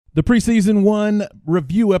The preseason 1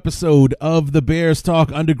 review episode of the Bears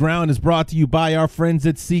Talk Underground is brought to you by our friends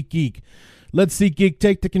at SeatGeek. Let SeatGeek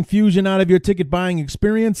take the confusion out of your ticket buying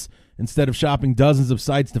experience. Instead of shopping dozens of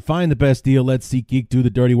sites to find the best deal, let SeatGeek do the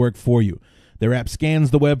dirty work for you. Their app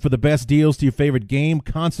scans the web for the best deals to your favorite game,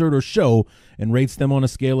 concert, or show and rates them on a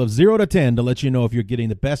scale of 0 to 10 to let you know if you're getting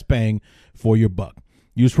the best bang for your buck.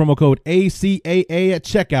 Use promo code ACAA at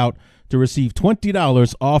checkout to receive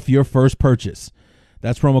 $20 off your first purchase.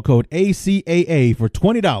 That's promo code ACAA for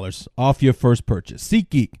 $20 off your first purchase.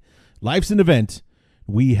 SeatGeek, life's an event.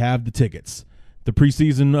 We have the tickets. The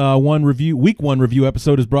preseason week one review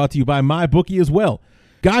episode is brought to you by MyBookie as well.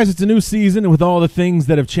 Guys, it's a new season, and with all the things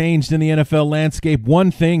that have changed in the NFL landscape, one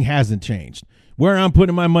thing hasn't changed: where I'm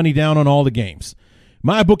putting my money down on all the games.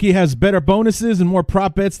 MyBookie has better bonuses and more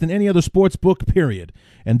prop bets than any other sports book, period.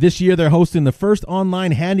 And this year they're hosting the first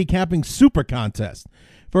online handicapping super contest.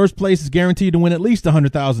 First place is guaranteed to win at least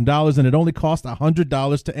 $100,000, and it only costs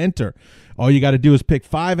 $100 to enter. All you got to do is pick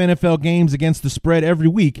 5 NFL games against the spread every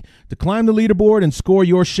week to climb the leaderboard and score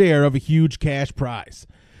your share of a huge cash prize.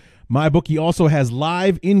 MyBookie also has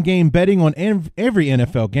live in-game betting on every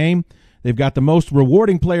NFL game. They've got the most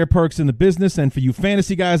rewarding player perks in the business, and for you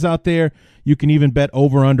fantasy guys out there, you can even bet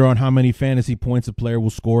over-under on how many fantasy points a player will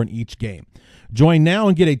score in each game. Join now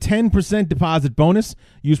and get a 10% deposit bonus.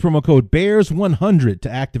 Use promo code BEARS100 to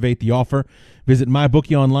activate the offer. Visit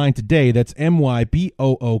MyBookie online today. That's MyBookie.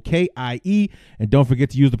 And don't forget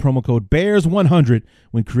to use the promo code BEARS100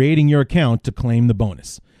 when creating your account to claim the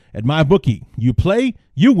bonus. At MyBookie, you play,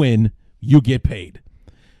 you win, you get paid.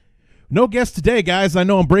 No guest today, guys. I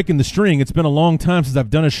know I'm breaking the string. It's been a long time since I've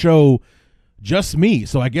done a show just me,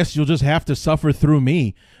 so I guess you'll just have to suffer through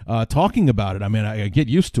me talking about it. I mean, I get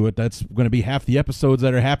used to it. That's going to be half the episodes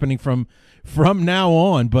that are happening from now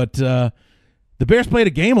on. But the Bears played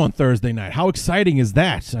a game on Thursday night. How exciting is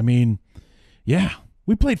that? I mean, yeah,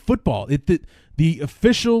 we played football. The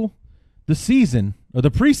season, or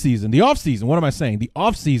the preseason, the off-season, what am I saying? The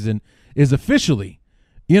off-season is officially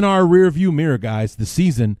in our rearview mirror, guys. The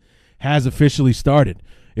season has officially started.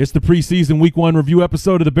 It's the preseason week 1 review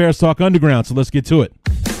episode of the Bears Talk Underground, so let's get to it.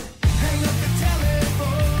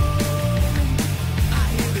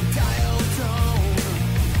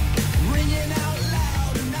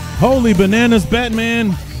 Holy bananas,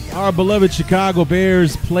 Batman. Our beloved Chicago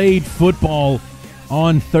Bears played football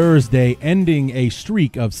on Thursday, ending a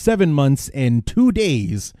streak of 7 months and 2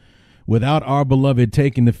 days without our beloved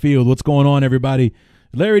taking the field. What's going on, everybody?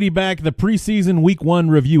 Larry D back, the preseason week 1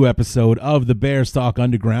 review episode of the Bears Talk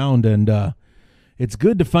Underground, and it's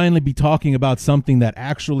good to finally be talking about something that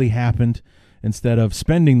actually happened instead of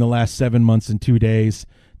spending the last 7 months and 2 days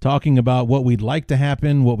talking about what we'd like to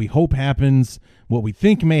happen, what we hope happens, what we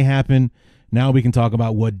think may happen. Now we can talk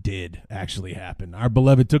about what did actually happen. Our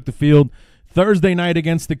beloved took the field Thursday night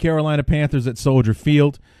against the Carolina Panthers at Soldier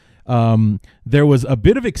Field. There was a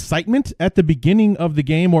bit of excitement at the beginning of the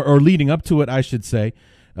game, or leading up to it, I should say,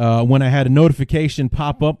 when I had a notification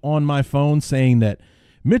pop up on my phone saying that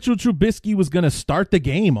Mitchell Trubisky was going to start the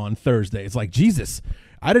game on Thursday. It's like, Jesus,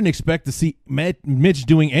 I didn't expect to see Mitch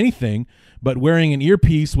doing anything but wearing an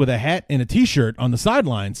earpiece with a hat and a T-shirt on the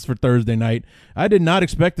sidelines for Thursday night. I did not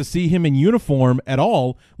expect to see him in uniform at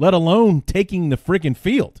all, let alone taking the freaking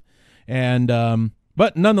field. And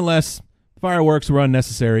but nonetheless, fireworks were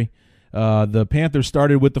unnecessary. The Panthers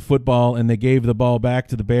started with the football, and they gave the ball back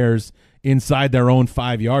to the Bears inside their own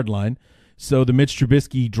 5-yard line. So the Mitch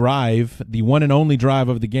Trubisky drive, the one and only drive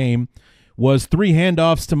of the game, was 3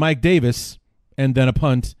 handoffs to Mike Davis and then a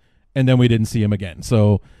punt, and then we didn't see him again.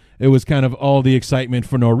 So it was kind of all the excitement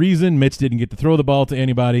for no reason. Mitch didn't get to throw the ball to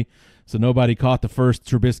anybody, so nobody caught the first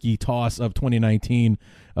Trubisky toss of 2019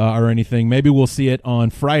 or anything. Maybe we'll see it on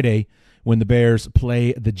Friday when the Bears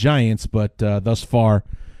play the Giants, but thus far,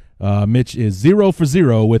 Mitch is 0 for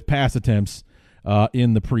 0 with pass attempts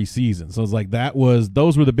in the preseason. So it's like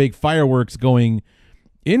those were the big fireworks going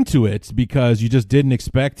into it, because you just didn't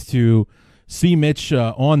expect to see Mitch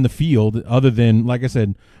on the field other than, like I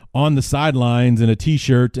said, on the sidelines in a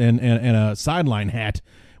T-shirt and a sideline hat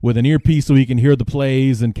with an earpiece so he can hear the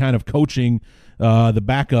plays and kind of coaching the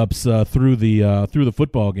backups through the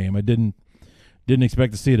football game. I didn't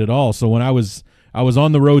expect to see it at all. So when I was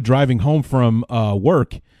on the road driving home from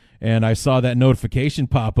work, and I saw that notification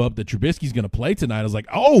pop up that Trubisky's going to play tonight, I was like,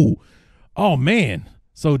 oh man.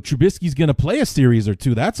 So Trubisky's going to play a series or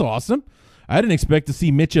two. That's awesome. I didn't expect to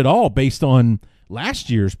see Mitch at all based on last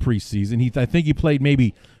year's preseason. I think he played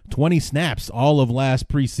maybe 20 snaps all of last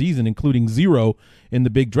preseason, including 0 in the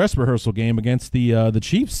big dress rehearsal game against the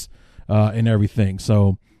Chiefs and everything.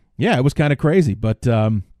 So, yeah, it was kind of crazy. But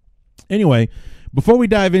anyway, Before we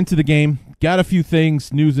dive into the game, got a few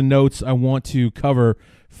things, news and notes I want to cover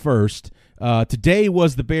first. Today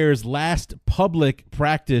was the Bears' last public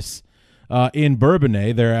practice in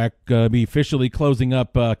Bourbonnais. They're going to be officially closing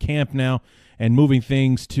up camp now and moving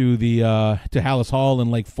things to the to Hallis Hall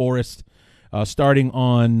in Lake Forest starting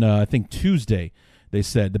on, I think, Tuesday. They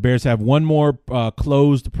said the Bears have one more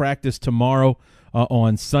closed practice tomorrow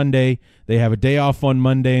on Sunday. They have a day off on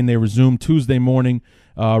Monday, and they resume Tuesday morning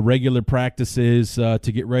regular practices to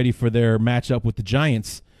get ready for their matchup with the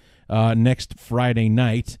Giants next Friday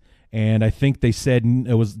night. And I think they said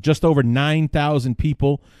it was just over 9,000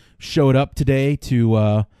 people showed up today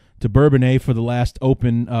to Bourbonnais for the last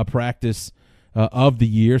open practice of the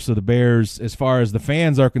year. So the Bears, as far as the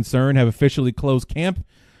fans are concerned, have officially closed camp,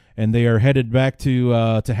 and they are headed back to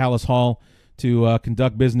Hallis Hall to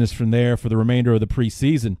conduct business from there for the remainder of the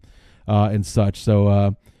preseason and such.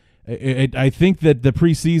 So I think that the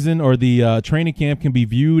preseason or the training camp can be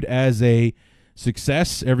viewed as a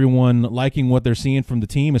success. Everyone liking what they're seeing from the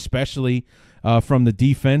team, especially from the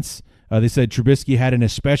defense. They said Trubisky had an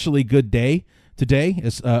especially good day today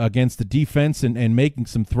against the defense and making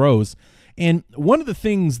some throws. And one of the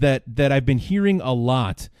things that I've been hearing a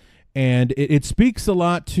lot, and it speaks a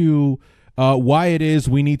lot to why it is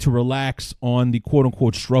we need to relax on the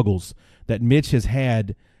quote-unquote struggles that Mitch has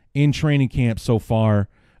had in training camp so far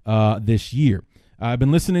this year. I've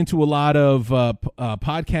been listening to a lot of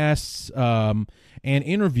podcasts and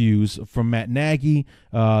interviews from Matt Nagy.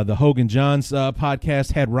 The Hogan Johns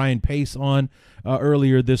podcast had Ryan Pace on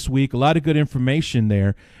earlier this week. A lot of good information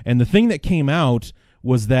there. And the thing that came out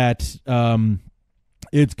was that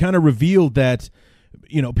it's kind of revealed that,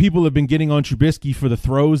 you know, people have been getting on Trubisky for the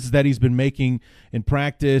throws that he's been making in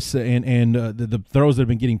practice and the throws that have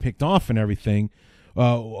been getting picked off and everything.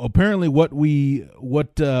 Apparently what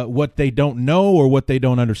they don't know or what they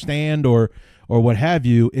don't understand or what have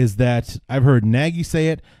you is that I've heard Nagy say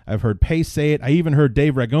it, I've heard Pace say it, I even heard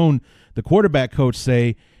Dave Ragone, the quarterback coach,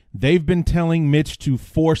 say they've been telling Mitch to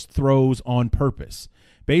force throws on purpose.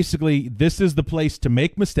 Basically, this is the place to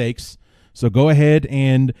make mistakes, so go ahead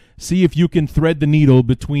and see if you can thread the needle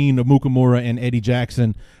between Amukamura and Eddie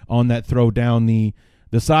Jackson on that throw down the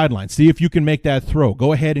sideline. See if you can make that throw.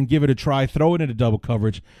 Go ahead and give it a try. Throw it into double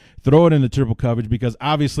coverage. Throw it into triple coverage, because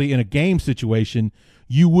obviously in a game situation,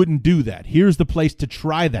 you wouldn't do that. Here's the place to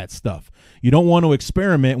try that stuff. You don't want to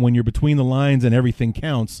experiment when you're between the lines and everything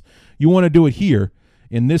counts. You want to do it here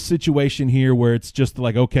in this situation here where it's just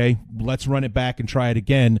like, okay, let's run it back and try it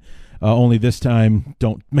again. Only this time,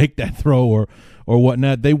 don't make that throw or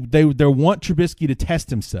whatnot. They want Trubisky to test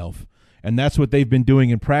himself, and that's what they've been doing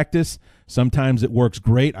in practice. Sometimes it works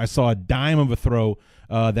great. I saw a dime of a throw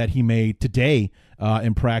that he made today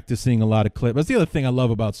in practicing a lot of clips. That's the other thing I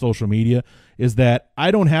love about social media is that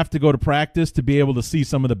I don't have to go to practice to be able to see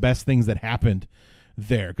some of the best things that happened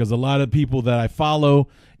there, because a lot of people that I follow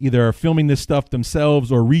either are filming this stuff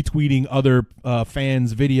themselves or retweeting other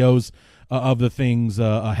fans' videos of the things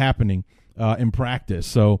happening in practice.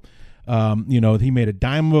 So, he made a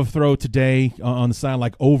dime of a throw today on the side,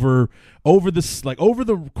 like over the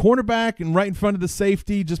cornerback and right in front of the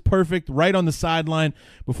safety, just perfect, right on the sideline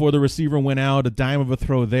before the receiver went out. A dime of a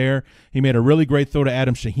throw there. He made a really great throw to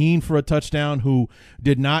Adam Shaheen for a touchdown, who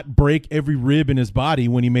did not break every rib in his body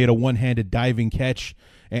when he made a one-handed diving catch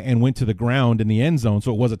and went to the ground in the end zone.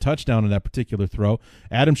 So it was a touchdown on that particular throw.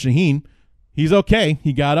 Adam Shaheen, he's okay.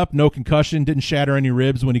 He got up, no concussion, didn't shatter any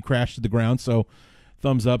ribs when he crashed to the ground. So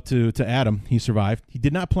thumbs up to Adam. He survived. He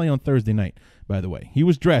did not play on Thursday night, by the way. He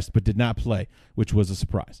was dressed but did not play, which was a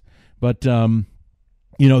surprise. But,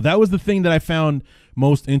 that was the thing that I found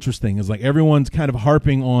most interesting is like everyone's kind of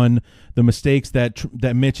harping on the mistakes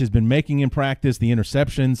that Mitch has been making in practice, the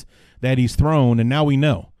interceptions that he's thrown, and now we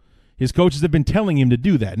know. His coaches have been telling him to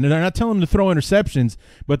do that. And they're not telling him to throw interceptions,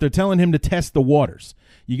 but they're telling him to test the waters.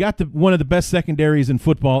 You got one of the best secondaries in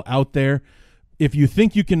football out there. If you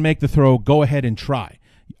think you can make the throw, go ahead and try.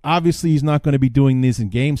 Obviously, he's not going to be doing this in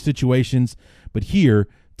game situations, but here,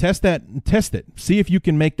 test it. See if you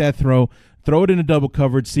can make that throw. Throw it into double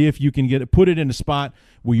coverage. See if you can put it in a spot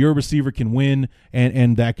where your receiver can win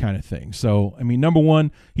and that kind of thing. So, number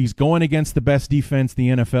one, he's going against the best defense the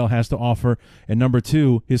NFL has to offer, and number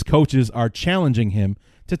two, his coaches are challenging him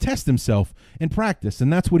to test himself in practice,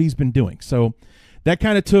 and that's what he's been doing. So that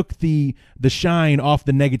kind of took the shine off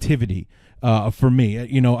the negativity for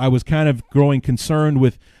me. I was kind of growing concerned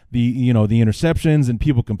with the interceptions and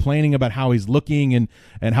people complaining about how he's looking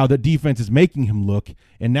and how the defense is making him look.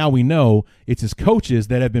 And now we know it's his coaches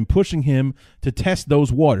that have been pushing him to test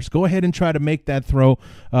those waters. Go ahead and try to make that throw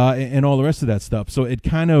and all the rest of that stuff. So it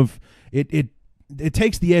kind of it it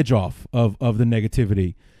takes the edge off of the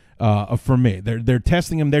negativity for me. They're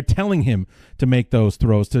testing him. They're telling him to make those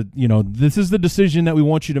throws. This is the decision that we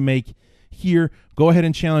want you to make here. Go ahead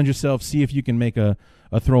and challenge yourself. See if you can make a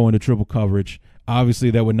throw into triple coverage. Obviously,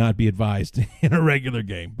 that would not be advised in a regular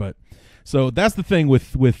game. But so that's the thing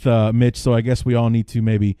with Mitch. So I guess we all need to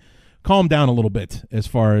maybe calm down a little bit as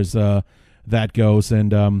far as that goes.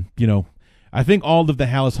 And, I think all of the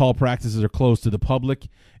Hallis Hall practices are closed to the public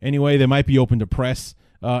anyway. They might be open to press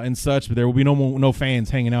and such, but there will be no fans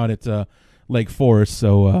hanging out at Lake Forest.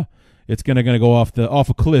 So it's gonna go off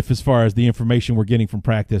a cliff as far as the information we're getting from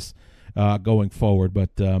practice going forward. But,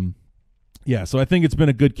 so I think it's been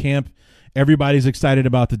a good camp. Everybody's excited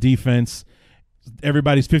about the defense.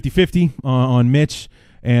 Everybody's 50-50 on Mitch.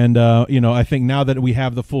 And, I think now that we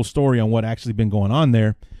have the full story on what actually been going on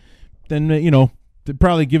there, then, to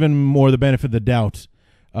probably give him more the benefit of the doubt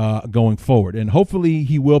going forward. And hopefully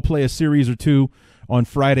he will play a series or two on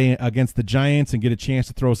Friday against the Giants and get a chance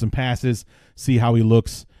to throw some passes, see how he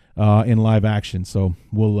looks in live action. So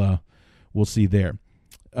we'll see there.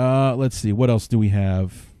 Let's see. What else do we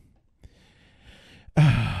have?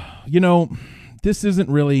 This isn't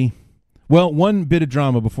really – well, one bit of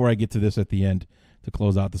drama before I get to this at the end to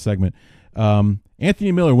close out the segment.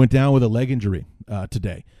 Anthony Miller went down with a leg injury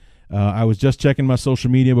today. I was just checking my social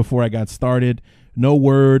media before I got started. No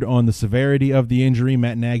word on the severity of the injury.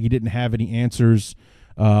 Matt Nagy didn't have any answers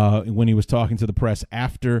when he was talking to the press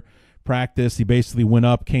after practice. He basically went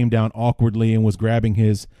up, came down awkwardly, and was grabbing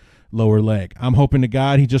his lower leg. I'm hoping to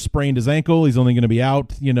God he just sprained his ankle. He's only going to be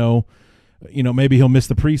out, maybe he'll miss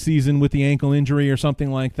the preseason with the ankle injury or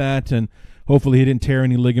something like that. And hopefully he didn't tear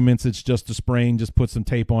any ligaments. It's just a sprain. Just put some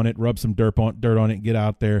tape on it, rub some dirt on it, get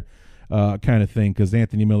out there. Kind of thing, because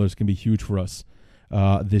Anthony Miller's can be huge for us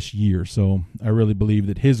this year. So I really believe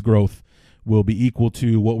that his growth will be equal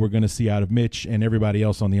to what we're going to see out of Mitch and everybody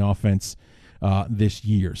else on the offense this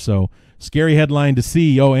year. So scary headline to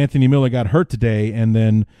see, Anthony Miller got hurt today, and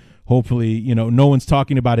then hopefully, no one's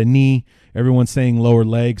talking about a knee. Everyone's saying lower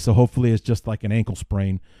leg, so hopefully it's just like an ankle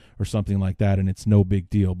sprain or something like that, and it's no big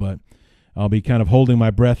deal. But I'll be kind of holding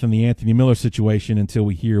my breath in the Anthony Miller situation until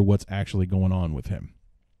we hear what's actually going on with him.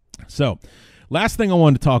 So, last thing I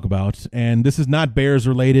wanted to talk about, and this is not Bears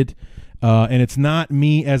related, and it's not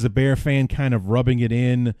me as a Bear fan kind of rubbing it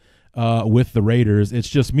in with the Raiders. It's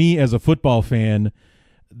just me as a football fan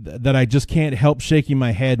that I just can't help shaking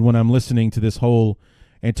my head when I'm listening to this whole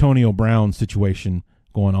Antonio Brown situation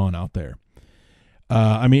going on out there.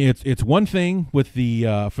 It's one thing with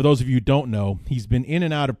the for those of you who don't know, he's been in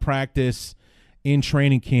and out of practice in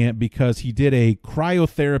training camp because he did a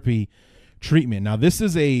cryotherapy treatment. Now, this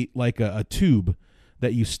is a tube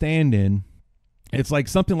that you stand in. It's like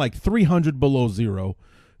something like 300 below zero,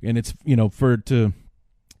 and it's to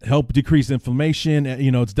help decrease inflammation.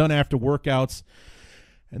 It's done after workouts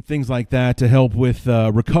and things like that to help with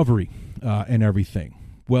recovery and everything.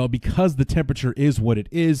 Well, because the temperature is what it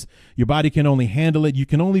is, your body can only handle it. You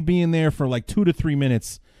can only be in there for like 2 to 3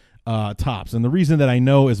 minutes tops. And the reason that I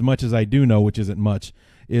know as much as I do know, which isn't much,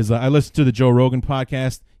 is I listen to the Joe Rogan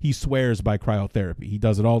podcast. He swears by cryotherapy. He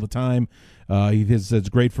does it all the time. He says it's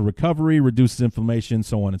great for recovery, reduces inflammation,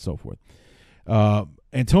 so on and so forth.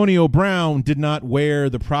 Antonio Brown did not wear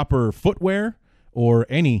the proper footwear or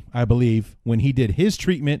any, I believe, when he did his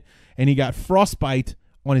treatment, and he got frostbite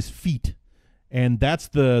on his feet. And that's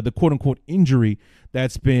the quote-unquote injury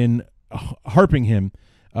that's been harping him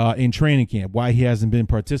in training camp, why he hasn't been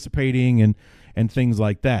participating and things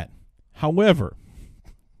like that. However,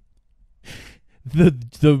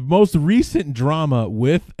 the most recent drama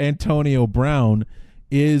with Antonio Brown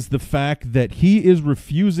is the fact that he is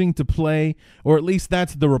refusing to play, or at least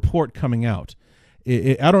that's the report coming out.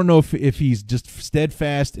 I don't know if he's just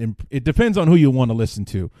steadfast, and it depends on who you want to listen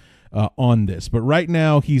to on this. But right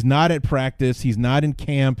now, he's not at practice. He's not in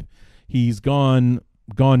camp. He's gone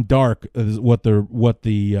dark, is what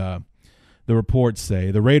the reports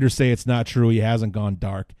say. The Raiders say it's not true. He hasn't gone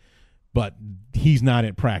dark. But he's not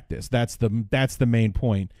at practice. That's the main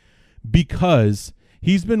point, because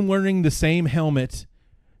he's been wearing the same helmet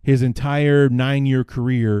his entire 9-year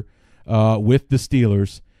career with the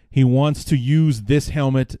Steelers. He wants to use this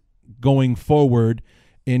helmet going forward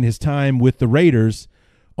in his time with the Raiders.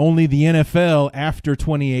 Only the NFL after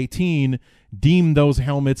 2018 deemed those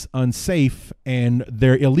helmets unsafe, and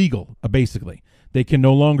they're illegal, basically. They can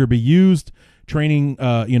no longer be used. Training,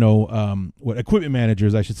 equipment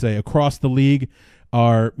managers, I should say, across the league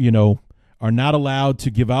are not allowed to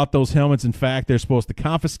give out those helmets. In fact, they're supposed to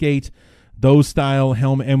confiscate those style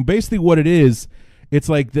helmet. And basically what it is, it's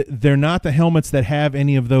like they're not the helmets that have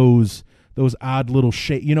any of those odd little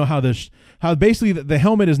shape. You know how basically the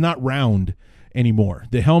helmet is not round anymore.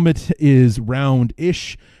 The helmet is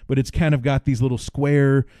round-ish, but it's kind of got these little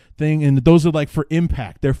square thing, and those are like for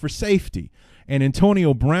impact. They're for safety. And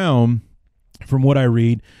Antonio Brown, from what I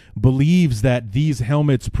read, believes that these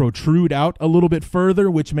helmets protrude out a little bit further,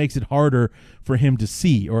 which makes it harder for him to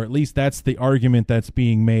see, or at least that's the argument that's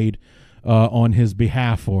being made on his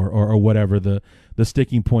behalf, or whatever the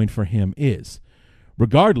sticking point for him is.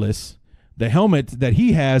 Regardless, the helmet that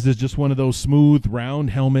he has is just one of those smooth,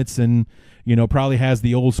 round helmets, and probably has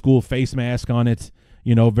the old school face mask on it,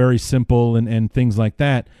 very simple and things like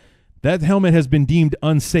that. That helmet has been deemed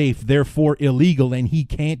unsafe, therefore illegal, and he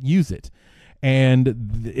can't use it.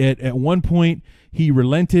 And at one point, he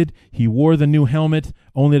relented. He wore the new helmet,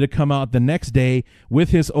 only to come out the next day with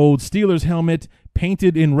his old Steelers helmet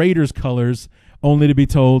painted in Raiders colors, only to be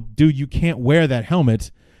told, dude, you can't wear that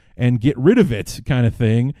helmet and get rid of it, kind of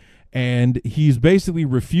thing. And he's basically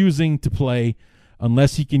refusing to play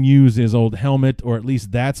unless he can use his old helmet, or at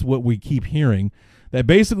least that's what we keep hearing, that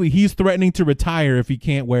basically he's threatening to retire if he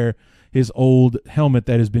can't wear his old helmet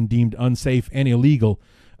that has been deemed unsafe and illegal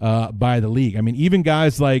by the league. I mean, even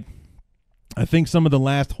guys like, I think some of the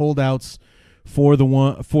last holdouts for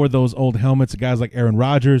those old helmets, guys like Aaron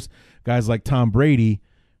Rodgers, guys like Tom Brady,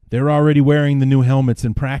 they're already wearing the new helmets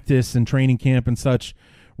in practice and training camp and such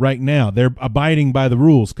right now. They're abiding by the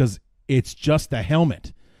rules because it's just a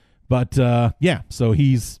helmet. But so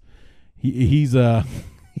he's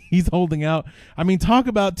holding out. I mean, talk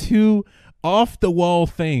about two off the wall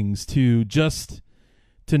things to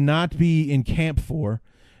not be in camp for.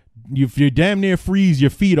 You damn near freeze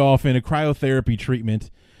your feet off in a cryotherapy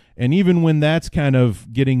treatment, and even when that's kind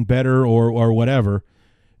of getting better or whatever,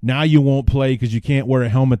 now you won't play because you can't wear a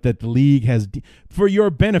helmet that the league has for your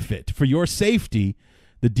benefit, for your safety.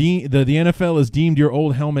 The NFL has deemed your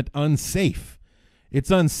old helmet unsafe.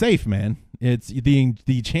 It's unsafe, man. It's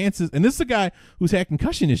the chances, and this is a guy who's had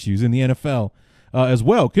concussion issues in the NFL as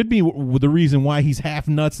well. Could be the reason why he's half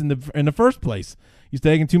nuts in the first place. He's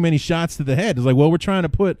taking too many shots to the head. It's like, well, we're trying to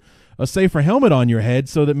put a safer helmet on your head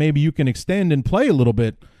so that maybe you can extend and play a little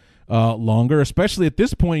bit longer, especially at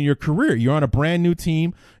this point in your career. You're on a brand new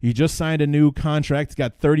team. You just signed a new contract. It's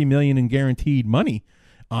got $30 million in guaranteed money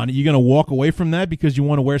on it. You're going to walk away from that because you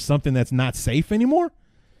want to wear something that's not safe anymore?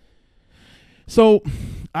 So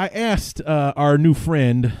I asked our new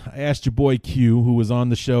friend, I asked your boy Q, who was on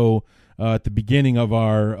the show at the beginning of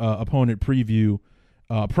our opponent preview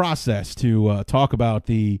process, to talk about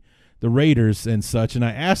the Raiders and such. And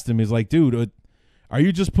I asked him, he's like, dude, are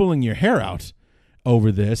you just pulling your hair out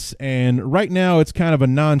over this? And right now it's kind of a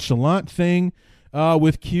nonchalant thing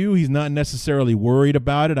with Q. He's not necessarily worried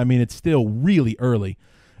about it. I mean, it's still really early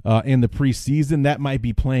in the preseason. That might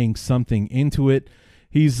be playing something into it.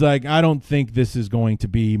 He's like, I don't think this is going to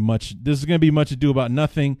be much. This is going to be much ado about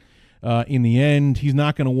nothing. In the end, he's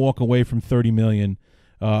not going to walk away from $30 million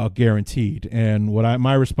guaranteed. And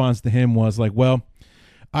my response to him was like, well,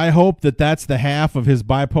 I hope that's the half of his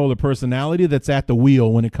bipolar personality that's at the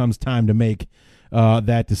wheel when it comes time to make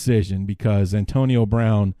that decision, because Antonio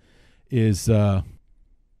Brown is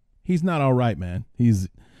he's not all right, man. He's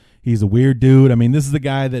a weird dude. I mean, this is the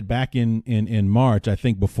guy that back in March, I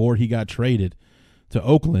think before he got traded to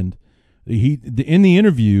Oakland, in the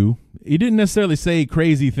interview, he didn't necessarily say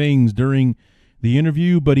crazy things during the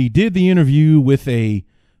interview, but he did the interview with a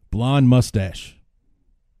blonde mustache,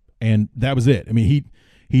 and that was it. I mean,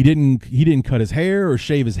 he didn't cut his hair or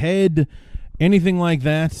shave his head, anything like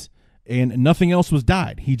that, and nothing else was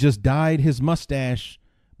dyed. He just dyed his mustache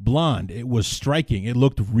blonde. It was striking. It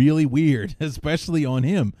looked really weird, especially on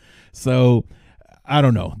him. So I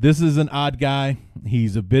don't know. This is an odd guy.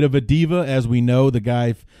 He's a bit of a diva, as we know. The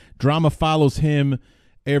guy, drama follows him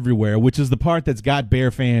everywhere, which is the part that's got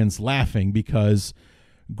Bear fans laughing, because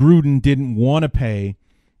Gruden didn't want to pay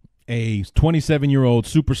a 27-year-old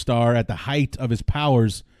superstar at the height of his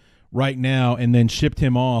powers right now, and then shipped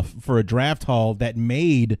him off for a draft haul that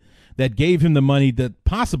gave him the money that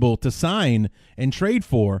possible to sign and trade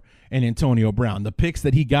for an Antonio Brown. The picks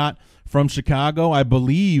that he got from Chicago, I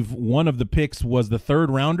believe one of the picks was the third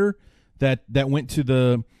rounder that went to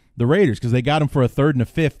the Raiders, because they got him for a third and a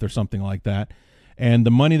fifth or something like that. And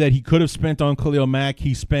the money that he could have spent on Khalil Mack,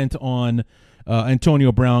 he spent on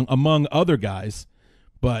Antonio Brown, among other guys.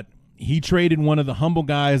 But he traded one of the humble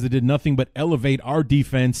guys that did nothing but elevate our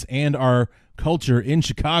defense and our culture in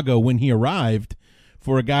Chicago when he arrived,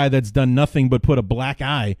 for a guy that's done nothing but put a black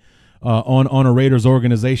eye on a Raiders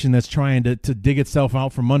organization that's trying to dig itself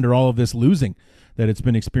out from under all of this losing that it's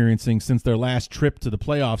been experiencing since their last trip to the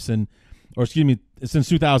playoffs since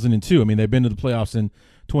 2002. I mean, they've been to the playoffs in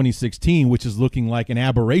 2016, which is looking like an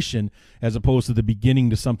aberration as opposed to the beginning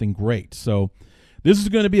to something great. So this is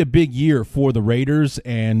going to be a big year for the Raiders,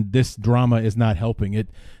 and this drama is not helping it.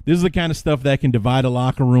 This is the kind of stuff that can divide a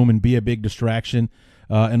locker room and be a big distraction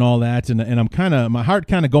and all that. And I'm my heart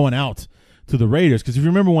kind of going out to the Raiders, because if you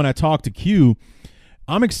remember when I talked to Q,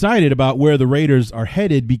 I'm excited about where the Raiders are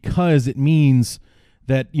headed, because it means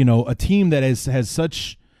that, a team that has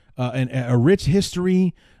such a rich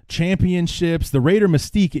history, championships, the Raider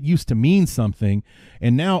mystique, it used to mean something.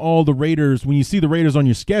 And now all the Raiders, when you see the Raiders on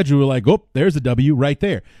your schedule, you're like, oh, there's a W right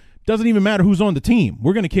there. Doesn't even matter who's on the team.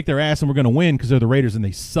 We're going to kick their ass and we're going to win because they're the Raiders and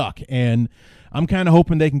they suck. And I'm kind of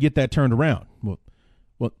hoping they can get that turned around.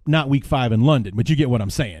 Well, not week 5 in London, but you get what I'm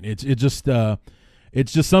saying. It's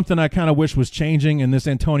just something I kind of wish was changing, and this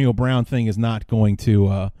Antonio Brown thing is not going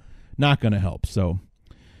to help. So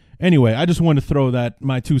anyway, I just wanted to throw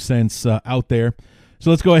my 2 cents out there. So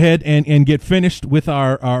let's go ahead and get finished with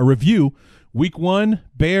our review. Week 1,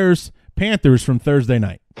 Bears, Panthers from Thursday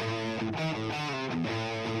night.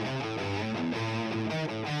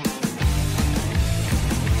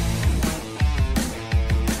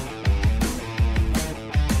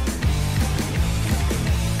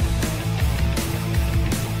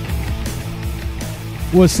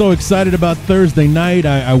 Was so excited about Thursday night.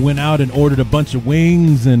 I went out and ordered a bunch of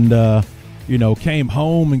wings and, came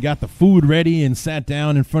home and got the food ready and sat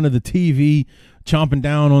down in front of the TV, chomping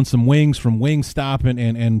down on some wings from Wingstop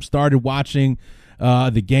and started watching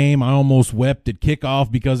the game. I almost wept at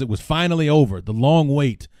kickoff because it was finally over. The long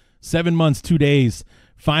wait, 7 months, 2 days,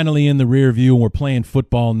 finally in the rear view, and we're playing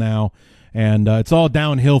football now. And it's all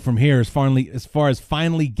downhill from here as far as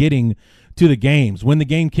finally getting to the games. When the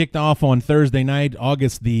game kicked off on Thursday night,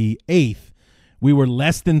 August the 8th, we were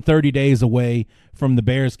less than 30 days away from the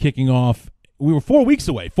Bears kicking off. We were 4 weeks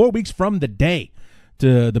away, 4 weeks from the day,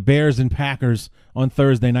 to the Bears and Packers on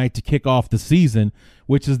Thursday night to kick off the season,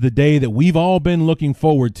 which is the day that we've all been looking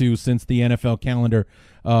forward to since the NFL calendar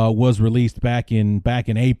was released back in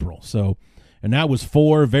April. So, and that was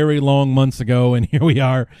 4 very long months ago, and here we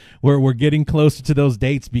are. We're getting closer to those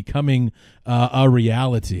dates becoming a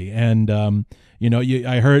reality. And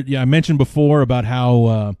I mentioned before about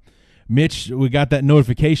how Mitch. We got that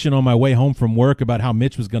notification on my way home from work about how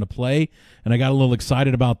Mitch was going to play, and I got a little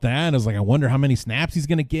excited about that. I was like, I wonder how many snaps he's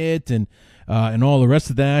going to get, and all the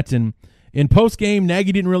rest of that. And in post game,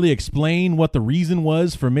 Nagy didn't really explain what the reason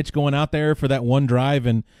was for Mitch going out there for that one drive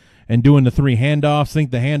and doing the 3 handoffs. I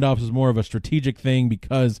think the handoffs is more of a strategic thing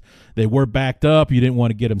because they were backed up. You didn't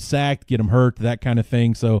want to get him sacked, get him hurt, that kind of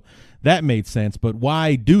thing. So that made sense. But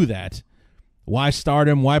why do that? Why start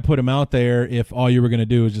him? Why put him out there if all you were going to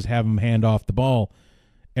do is just have him hand off the ball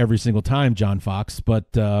every single time, John Fox?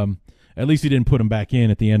 But at least he didn't put him back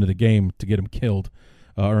in at the end of the game to get him killed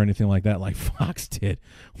or anything like that like Fox did.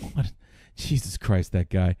 What? Jesus Christ, that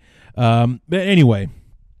guy. But anyway,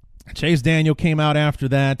 Chase Daniel came out after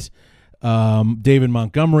that. David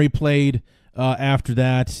Montgomery played after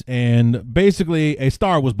that, and basically a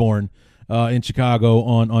star was born in Chicago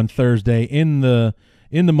on Thursday in the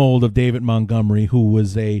mold of David Montgomery, who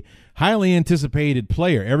was a highly anticipated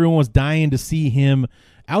player. Everyone was dying to see him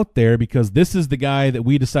out there because this is the guy that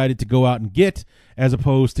we decided to go out and get, as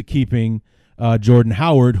opposed to keeping Jordan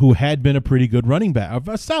Howard, who had been a pretty good running back,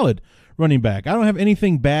 a solid running back. I don't have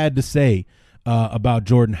anything bad to say about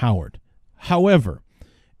Jordan Howard. However,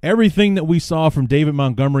 everything that we saw from David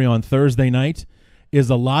Montgomery on Thursday night is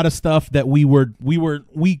a lot of stuff that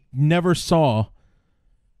we never saw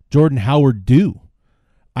Jordan Howard do.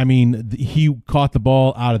 I mean, he caught the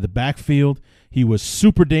ball out of the backfield. He was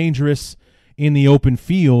super dangerous in the open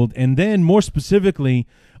field, and then more specifically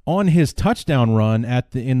on his touchdown run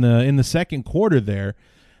in the second quarter there,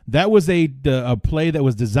 that was a play that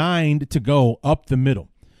was designed to go up the middle.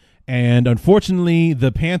 And unfortunately,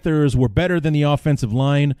 the Panthers were better than the offensive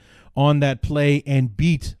line on that play and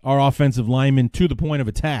beat our offensive linemen to the point of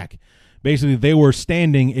attack. Basically, they were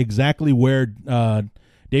standing exactly where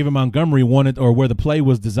David Montgomery wanted, or where the play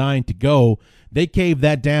was designed to go. They caved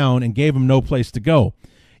that down and gave him no place to go.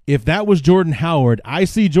 If that was Jordan Howard, I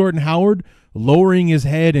see Jordan Howard lowering his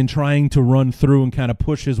head and trying to run through and kind of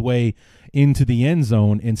push his way into the end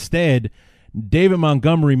zone. Instead, David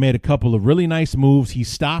Montgomery made a couple of really nice moves. He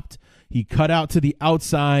stopped, he cut out to the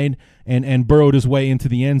outside and burrowed his way into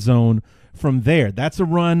the end zone from there. That's a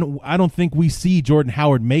run. I don't think we see Jordan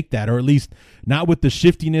Howard make that, or at least not with the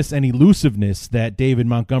shiftiness and elusiveness that David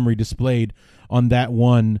Montgomery displayed on that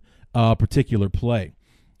one particular play.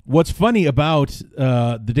 What's funny about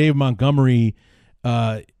the David Montgomery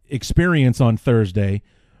experience on Thursday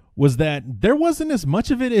was that there wasn't as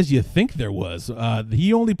much of it as you think there was.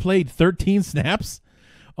 He only played 13 snaps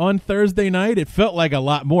on Thursday night. It felt like a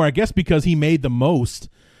lot more, I guess, because he made the most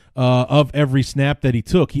of every snap that he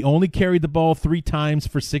took. He only carried the ball 3 times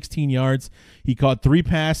for 16 yards. He caught 3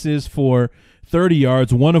 passes for 30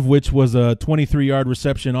 yards, one of which was a 23-yard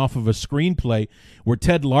reception off of a screen play where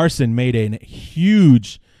Ted Larson made a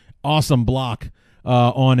huge, awesome block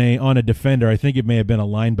on a defender. I think it may have been a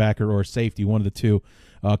linebacker or a safety, one of the two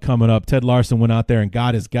coming up. Ted Larson went out there and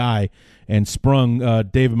got his guy and sprung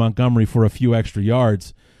David Montgomery for a few extra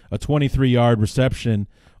yards, a 23-yard reception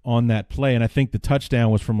on that play, and I think the touchdown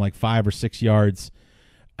was from like 5 or 6 yards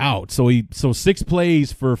out. So 6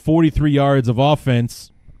 plays for 43 yards of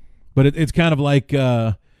offense, but it's kind of like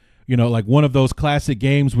like one of those classic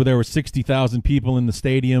games where there were 60,000 people in the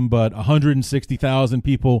stadium, but 160,000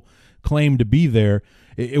 people claimed to be there.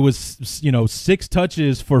 It was 6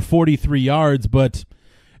 touches for 43 yards, but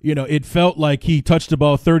it felt like he touched the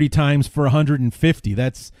ball 30 times for 150.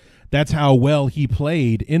 That's how well he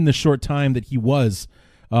played in the short time that he was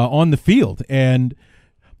on the field. And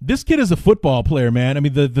this kid is a football player, man. I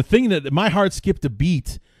mean, the thing that my heart skipped a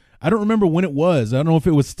beat, I don't remember when it was. I don't know if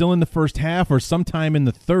it was still in the first half or sometime in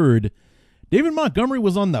the third. David Montgomery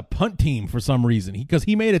was on the punt team for some reason because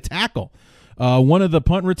he made a tackle. One of the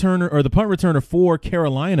punt returner for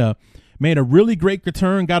Carolina made a really great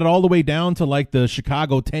return, got it all the way down to like the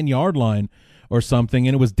Chicago 10-yard line or something,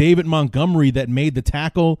 and it was David Montgomery that made the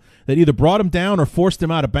tackle that either brought him down or forced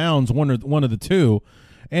him out of bounds, one of the two.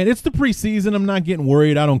 And it's the preseason. I'm not getting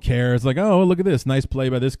worried. I don't care. It's like, oh, look at this. Nice play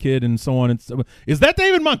by this kid and so on. Is that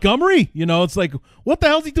David Montgomery? It's like, what the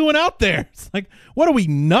hell's he doing out there? It's like, what are we,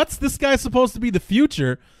 nuts? This guy's supposed to be the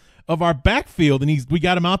future of our backfield, and we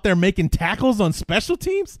got him out there making tackles on special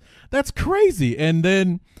teams? That's crazy. And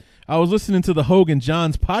then I was listening to the Hogan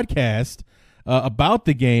Johns podcast about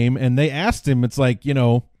the game, and they asked him, it's like,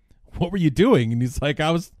 what were you doing? And he's like,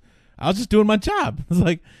 I was just doing my job. It's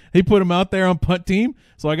like, they put him out there on punt team,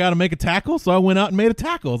 so I got to make a tackle, so I went out and made a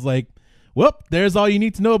tackle. It's like, well, there's all you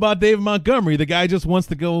need to know about David Montgomery. The guy just wants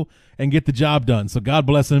to go and get the job done, so God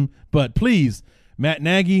bless him. But please, Matt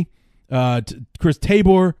Nagy, Chris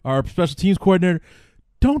Tabor, our special teams coordinator,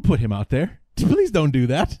 don't put him out there. Please don't do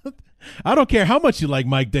that. I don't care how much you like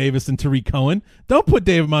Mike Davis and Tariq Cohen. Don't put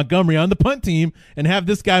David Montgomery on the punt team and have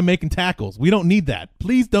this guy making tackles. We don't need that.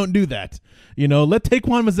 Please don't do that. Let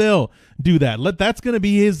Taquan Mazzell do that. That's going to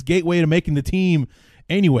be his gateway to making the team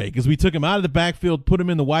anyway, because we took him out of the backfield, put him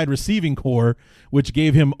in the wide receiving core, which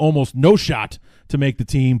gave him almost no shot to make the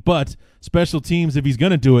team. But special teams, if he's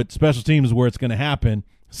going to do it, special teams is where it's going to happen.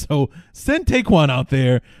 So send Taquan out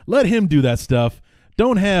there. Let him do that stuff.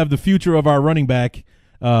 Don't have the future of our running back,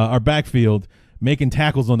 our backfield, making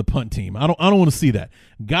tackles on the punt team. I don't want to see that.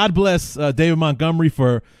 God bless David Montgomery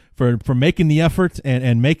for making the effort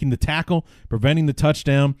and making the tackle, preventing the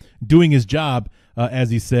touchdown, doing his job, as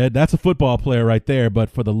he said. That's a football player right there. But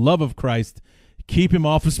for the love of Christ, keep him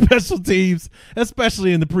off of special teams,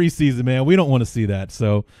 especially in the preseason, man. We don't want to see that.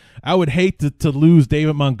 So I would hate to lose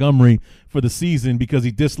David Montgomery for the season because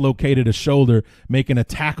he dislocated a shoulder making a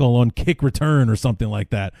tackle on kick return or something like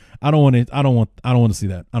that. I don't want to see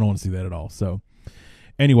that. I don't want to see that at all. So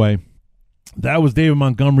anyway, that was David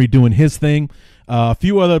Montgomery doing his thing. A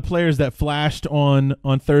few other players that flashed on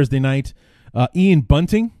Thursday night. Ian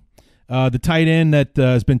Bunting, the tight end that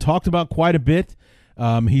has been talked about quite a bit.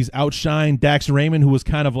 He's outshined Dax Raymond, who was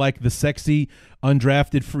kind of like the sexy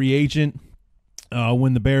undrafted free agent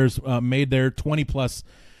when the Bears made their 20-plus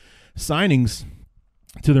signings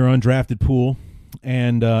to their undrafted pool.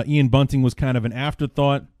 And Ian Bunting was kind of an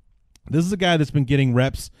afterthought. This is a guy that's been getting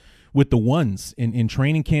reps with the ones in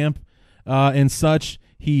training camp and such.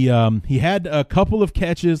 He had a couple of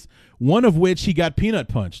catches, one of which he got peanut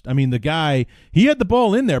punched. I mean, the guy, he had the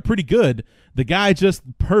ball in there pretty good. The guy just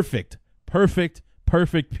perfect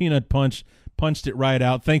peanut punch, punched it right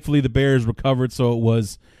out. Thankfully, the Bears recovered, so it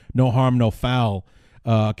was no harm, no foul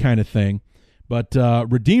kind of thing. But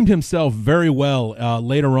redeemed himself very well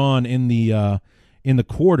later on in the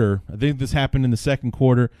quarter. I think this happened in the second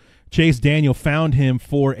quarter. Chase Daniel found him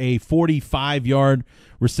for a 45-yard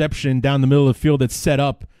reception down the middle of the field that set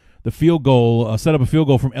up a field goal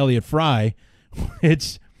from Elliott Fry,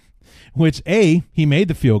 which A, he made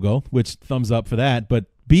the field goal, which thumbs up for that, but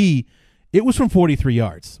B, it was from 43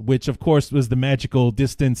 yards, which of course was the magical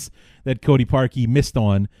distance that Cody Parkey missed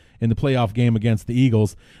on in the playoff game against the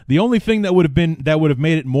Eagles. The only thing that would have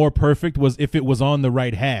made it more perfect was if it was on the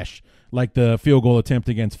right hash, like the field goal attempt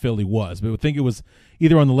against Philly was. But I would think it was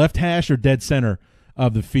either on the left hash or dead center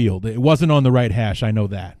of the field. It wasn't on the right hash, I know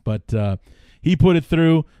that. But he put it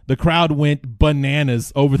through. The crowd went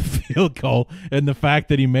bananas over the field goal and the fact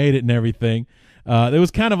that he made it and everything. It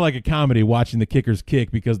was kind of like a comedy watching the kickers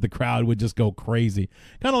kick because the crowd would just go crazy.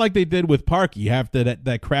 Kind of like they did with Parkey after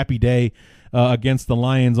that crappy day against the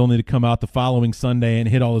Lions, only to come out the following Sunday and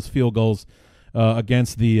hit all his field goals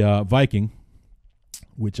against the Viking,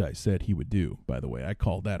 which I said he would do, by the way. I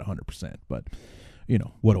called that 100%, but,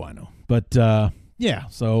 what do I know? But,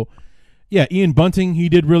 Ian Bunting, he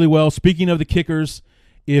did really well. Speaking of the kickers,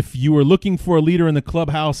 if you were looking for a leader in the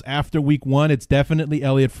clubhouse after week 1, it's definitely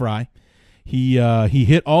Elliott Fry. He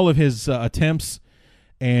hit all of his attempts,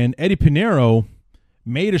 and Eddie Pinheiro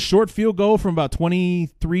made a short field goal from about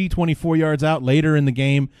 23, 24 yards out later in the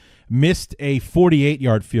game, missed a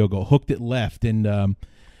 48-yard field goal, hooked it left, and,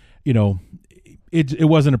 it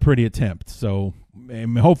wasn't a pretty attempt. So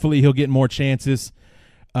hopefully he'll get more chances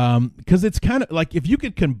because it's kind of like if you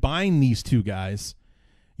could combine these two guys,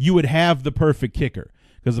 you would have the perfect kicker.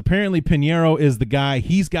 Because apparently Pinheiro is the guy,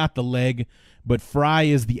 he's got the leg, but Fry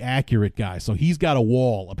is the accurate guy. So he's got a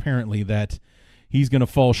wall, apparently, that he's going to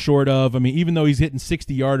fall short of. I mean, even though he's hitting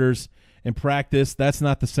 60-yarders in practice, that's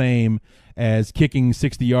not the same as kicking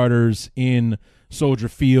 60-yarders in Soldier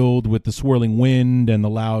Field with the swirling wind and the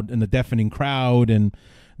loud and the deafening crowd and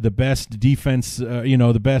the best defense,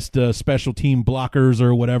 the best special team blockers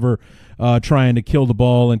or whatever trying to kill the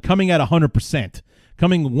ball and coming at 100%.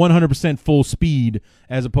 Coming 100% full speed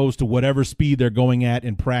as opposed to whatever speed they're going at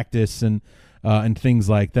in practice and things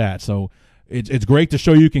like that. So it's great to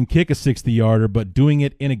show you can kick a 60-yarder, but doing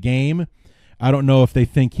it in a game, I don't know if they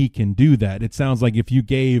think he can do that. It sounds like if you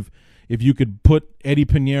could put Eddie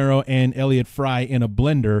Pinheiro and Elliott Fry in a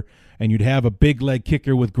blender and you'd have a big leg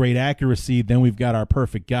kicker with great accuracy, then we've got our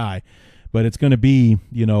perfect guy. But it's going to be,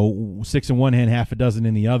 6 in one hand, half a dozen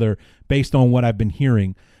in the other, based on what I've been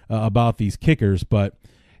hearing about these kickers. But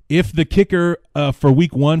if the kicker for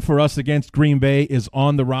week 1 for us against Green Bay is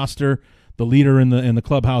on the roster, the leader in the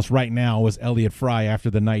clubhouse right now is Elliott Fry after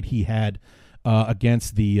the night he had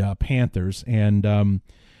against the Panthers. And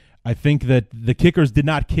I think that the kickers did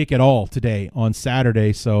not kick at all today on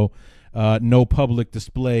Saturday, so no public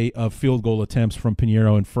display of field goal attempts from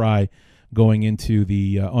Pinheiro and Fry going into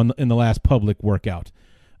in the last public workout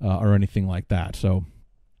or anything like that. So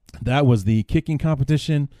that was the kicking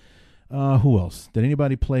competition. Who else? Did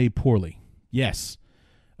anybody play poorly? Yes.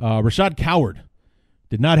 Rashad Coward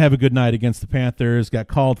did not have a good night against the Panthers. Got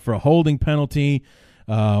called for a holding penalty.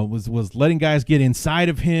 Was letting guys get inside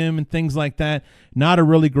of him and things like that. Not a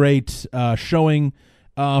really great showing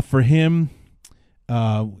for him.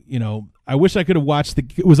 I wish I could have watched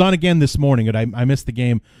it was on again this morning, but I missed the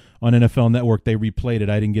game on NFL Network. They replayed it.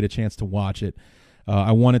 I didn't get a chance to watch it.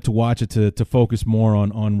 I wanted to watch it to focus more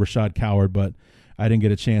on Rashad Coward, but I didn't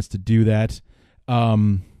get a chance to do that.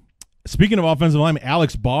 Speaking of offensive lineman,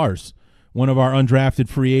 Alex Bars, one of our undrafted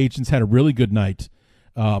free agents, had a really good night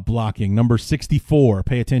blocking. Number 64.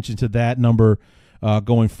 Pay attention to that number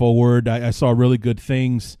going forward. I saw really good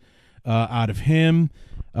things out of him.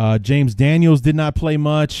 James Daniels did not play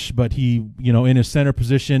much, but he, in his center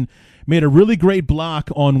position, made a really great block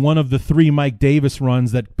on one of the 3 Mike Davis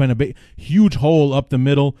runs that been a huge hole up the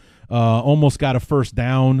middle, almost got a first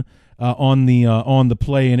down on the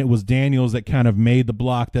play, and it was Daniels that kind of made the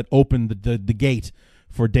block that opened the gate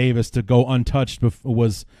for Davis to go untouched.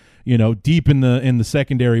 Was deep in the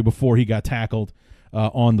secondary before he got tackled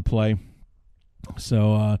on the play.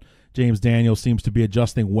 So James Daniels seems to be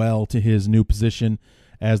adjusting well to his new position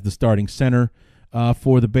as the starting center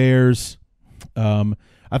for the Bears.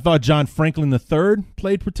 I thought John Franklin III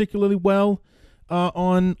played particularly well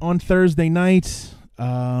on Thursday night.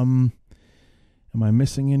 Am I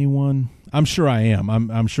missing anyone? I'm sure I am.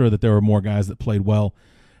 I'm sure that there were more guys that played well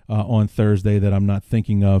on Thursday that I'm not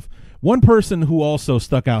thinking of. One person who also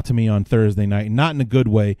stuck out to me on Thursday night, not in a good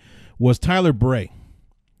way, was Tyler Bray.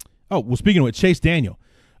 Oh, well, speaking of it, Chase Daniel,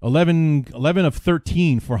 11 of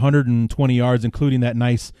 13 for 120 yards, including that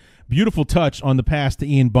nice, beautiful touch on the pass to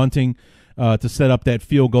Ian Bunting to set up that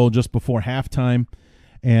field goal just before halftime.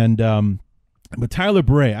 And but Tyler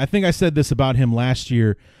Bray, I think I said this about him last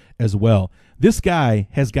year as well. This guy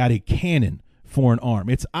has got a cannon for an arm.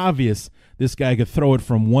 It's obvious this guy could throw it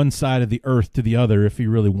from one side of the earth to the other if he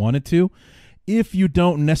really wanted to, if you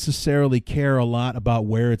don't necessarily care a lot about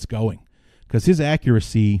where it's going, because his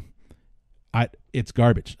accuracy, it's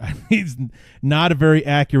garbage. He's not a very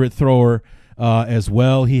accurate thrower as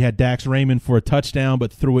well. He had Dax Raymond for a touchdown,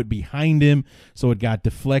 but threw it behind him, so it got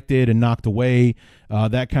deflected and knocked away,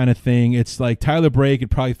 that kind of thing. It's like Tyler Bray could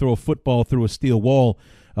probably throw a football through a steel wall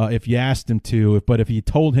if you asked him to, but if you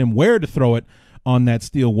told him where to throw it on that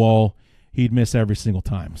steel wall, he'd miss every single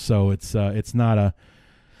time. So it's not a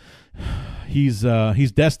he's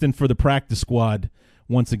destined for the practice squad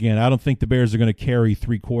once again, I don't think the Bears are going to carry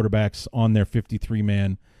 3 quarterbacks on their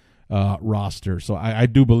 53-man roster. So I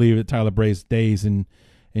do believe that Tyler Bray's days in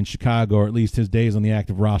Chicago, or at least his days on the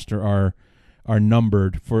active roster, are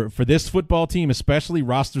numbered. For this football team especially,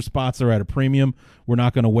 roster spots are at a premium. We're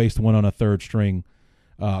not going to waste one on a third-string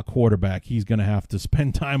quarterback. He's going to have to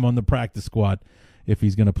spend time on the practice squad if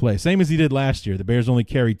he's going to play. Same as he did last year. The Bears only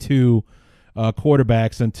carried 2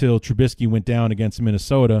 quarterbacks until Trubisky went down against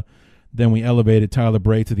Minnesota. Then we elevated Tyler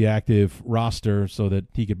Bray to the active roster so that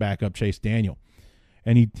he could back up Chase Daniel.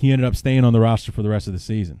 And he ended up staying on the roster for the rest of the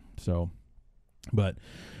season. So, but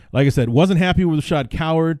like I said, wasn't happy with Rashad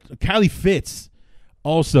Coward. Kylie Fitz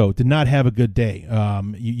also did not have a good day.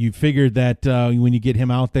 You figured that when you get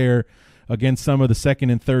him out there against some of the second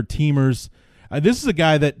and third teamers, this is a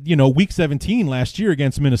guy that, week 17 last year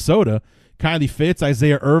against Minnesota, Kylie Fitz,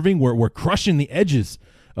 Isaiah Irving were crushing the edges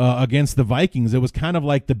against the Vikings. It was kind of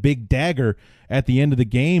like the big dagger at the end of the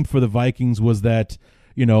game for the Vikings was that,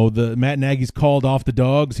 the Matt Nagy's called off the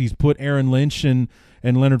dogs. He's put Aaron Lynch and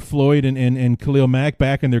Leonard Floyd and Khalil Mack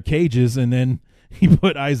back in their cages, and then he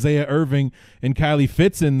put Isaiah Irving and Kylie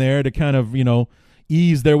Fitz in there to kind of,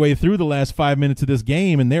 ease their way through the last 5 minutes of this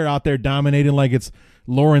game, and they're out there dominating like it's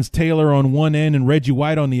Lawrence Taylor on one end and Reggie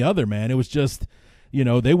White on the other, man. It was just,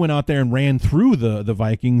 they went out there and ran through the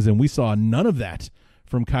Vikings, and we saw none of that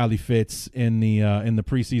from Kylie Fitz in the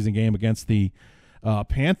preseason game against the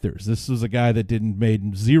Panthers. This was a guy that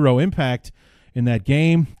made zero impact in that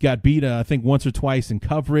game. Got beat, I think, once or twice in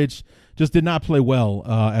coverage. Just did not play well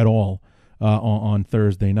at all on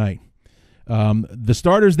Thursday night. The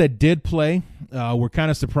starters that did play were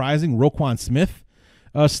kind of surprising. Roquan Smith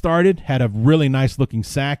started, had a really nice-looking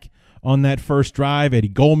sack on that first drive. Eddie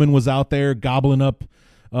Goldman was out there gobbling up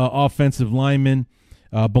offensive linemen.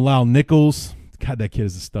 Bilal Nichols, God, that kid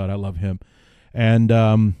is a stud. I love him. And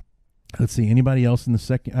let's see, anybody else in the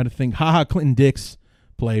second? I think Clinton Dix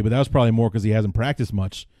played, but that was probably more because he hasn't practiced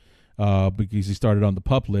much because he started on the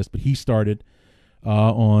PUP list, but he started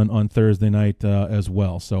on Thursday night as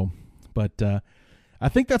well. So, but I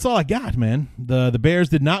think that's all I got, man. The Bears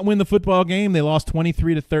did not win the football game. They lost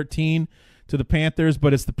 23-13 to the Panthers,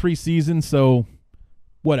 but it's the preseason, so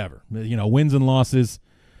whatever. Wins and losses,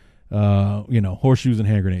 horseshoes and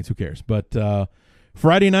hand grenades, who cares? But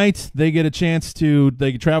Friday night, they get a chance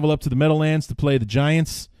they travel up to the Meadowlands to play the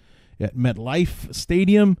Giants at MetLife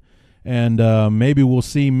Stadium, and maybe we'll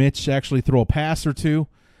see Mitch actually throw a pass or two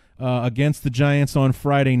against the Giants on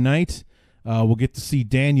Friday night. We'll get to see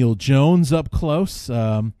Daniel Jones up close.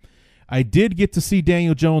 I did get to see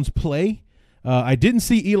Daniel Jones play. I didn't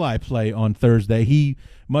see Eli play on Thursday. He,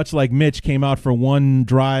 much like Mitch, came out for one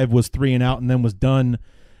drive, was 3 and out, and then was done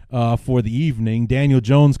for the evening. Daniel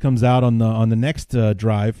Jones comes out on the next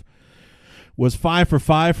drive, was 5 for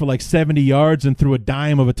 5 for like 70 yards and threw a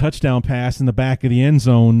dime of a touchdown pass in the back of the end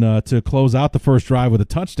zone to close out the first drive with a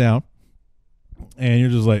touchdown. And you're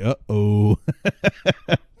just like, uh-oh.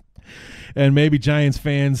 And maybe Giants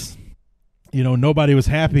fans, nobody was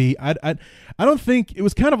happy. I don't think it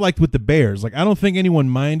was kind of like with the Bears. Like, I don't think anyone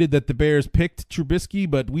minded that the Bears picked Trubisky,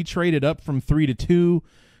 but we traded up from 3 to 2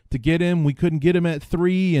 to get him. We couldn't get him at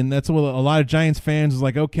 3, and that's what a lot of Giants fans was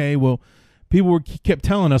like, okay, well, people kept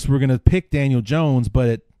telling us we're going to pick Daniel Jones, but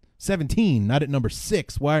at 17, not at number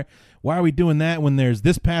 6. Why are we doing that when there's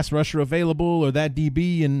this pass rusher available or that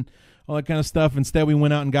DB and all that kind of stuff? Instead, we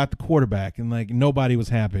went out and got the quarterback, and like nobody was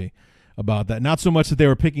happy about that. Not so much that they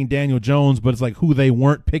were picking Daniel Jones, but it's like who they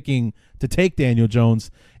weren't picking to take Daniel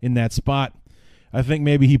Jones in that spot. I think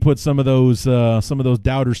maybe he put some of those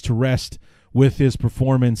doubters to rest with his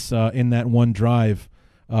performance in that one drive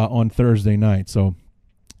on Thursday night. So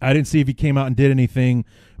I didn't see if he came out and did anything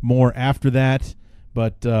more after that,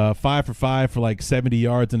 but 5 for 5 for like 70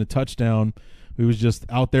 yards and a touchdown. He was just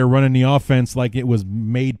out there running the offense like it was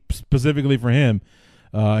made specifically for him.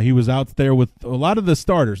 He was out there with a lot of the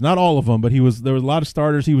starters, not all of them, but there was a lot of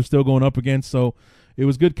starters he was still going up against. So it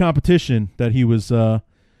was good competition that he was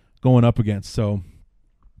going up against. So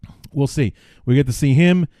we'll see. We get to see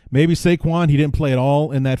him. Maybe Saquon. He didn't play at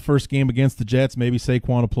all in that first game against the Jets. Maybe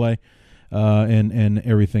Saquon will play and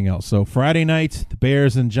everything else. So Friday night, the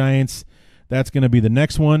Bears and Giants, that's going to be the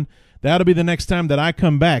next one. That'll be the next time that I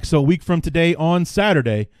come back. So a week from today on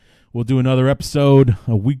Saturday, we'll do another episode.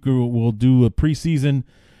 We'll do a preseason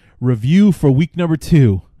review for week number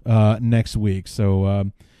 2 next week.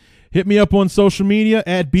 So hit me up on social media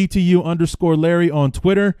at BTU_Larry on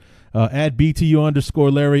Twitter, at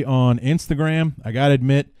BTU_Larry on Instagram. I got to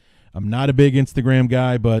admit, I'm not a big Instagram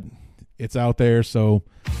guy, but it's out there. So,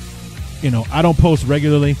 I don't post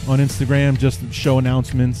regularly on Instagram, just show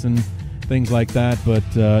announcements and things like that. But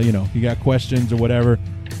you got questions or whatever,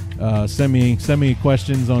 send me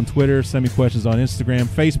questions on Twitter, send me questions on Instagram,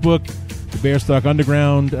 Facebook, the Bears Talk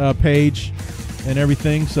Underground page, and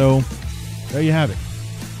everything. So there you have it.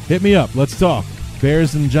 Hit me up. Let's talk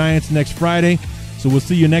Bears and Giants next Friday. So we'll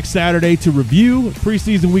see you next Saturday to review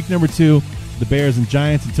preseason week number 2, the Bears and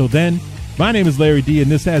Giants. Until then, my name is Larry D, and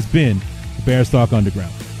this has been the Bears Talk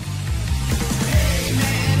Underground.